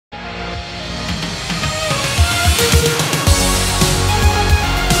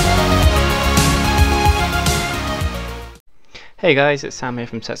Hey guys, it's Sam here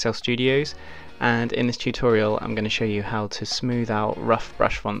from Sail Studios, and in this tutorial I'm going to show you how to smooth out rough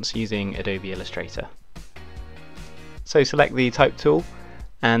brush fonts using Adobe Illustrator. So select the type tool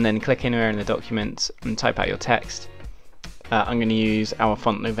and then click anywhere in the document and type out your text. I'm going to use our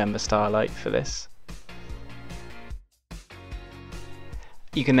font November Starlight for this.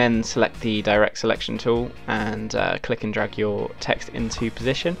 You can then select the direct selection tool and click and drag your text into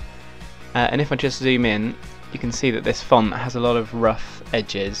position. And if I just zoom in, you can see that this font has a lot of rough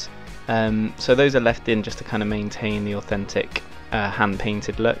edges, so those are left in just to kind of maintain the authentic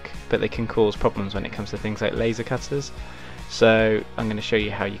hand-painted look, but they can cause problems when it comes to things like laser cutters. So I'm going to show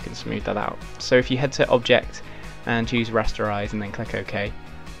you how you can smooth that out. So if you head to Object and choose Rasterize and then click OK,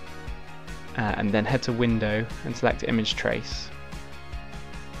 and then head to Window and select Image Trace.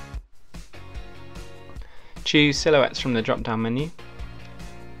 Choose Silhouettes from the drop-down menu.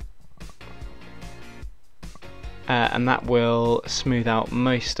 And that will smooth out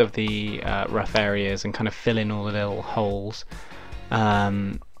most of the rough areas and kind of fill in all the little holes.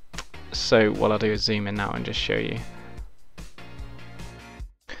 So what I'll do is zoom in now and just show you.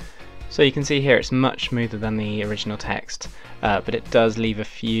 So you can see here it's much smoother than the original text, but it does leave a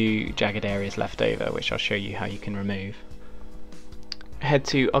few jagged areas left over, which I'll show you how you can remove. Head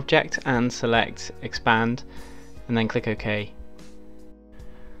to Object and select Expand, and then click OK.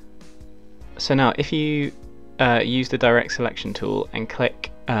 So now if you use the direct selection tool and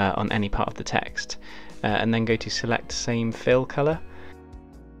click on any part of the text and then go to select same fill color.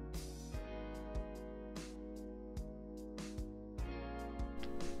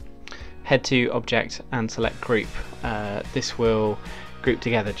 Head to Object and select Group. This will group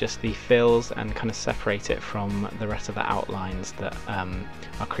together just the fills and kind of separate it from the rest of the outlines that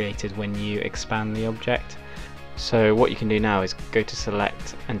are created when you expand the object. So what you can do now is go to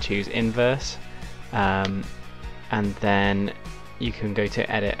Select and choose Inverse. And then you can go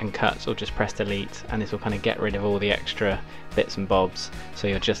to Edit and Cut, or just press Delete, and this will kind of get rid of all the extra bits and bobs, so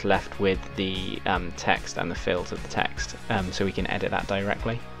you're just left with the text and the fills of the text, so we can edit that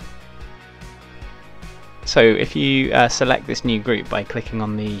directly. So if you select this new group by clicking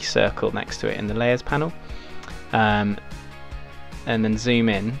on the circle next to it in the Layers panel, and then zoom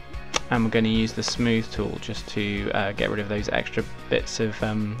in, and we're going to use the Smooth tool just to get rid of those extra bits of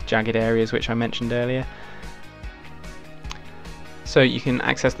jagged areas which I mentioned earlier. So you can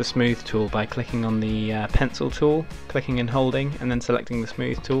access the Smooth tool by clicking on the pencil tool, clicking and holding, and then selecting the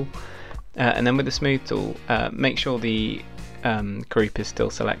Smooth tool. And then with the Smooth tool, make sure the group is still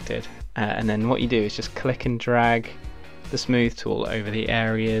selected. And then what you do is just click and drag the Smooth tool over the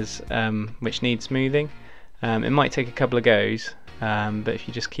areas which need smoothing. It might take a couple of goes, but if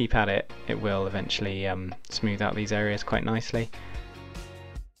you just keep at it, it will eventually smooth out these areas quite nicely.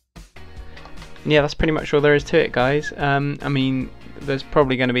 Yeah, that's pretty much all there is to it, guys. I mean, there's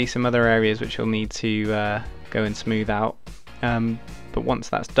probably going to be some other areas which you'll need to go and smooth out, but once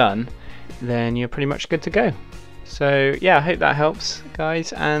that's done, then you're pretty much good to go. So yeah, I hope that helps,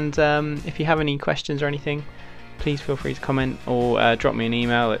 guys, and if you have any questions or anything, please feel free to comment or drop me an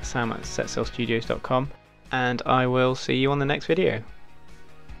email at sam@setsailstudios.com, and I will see you on the next video.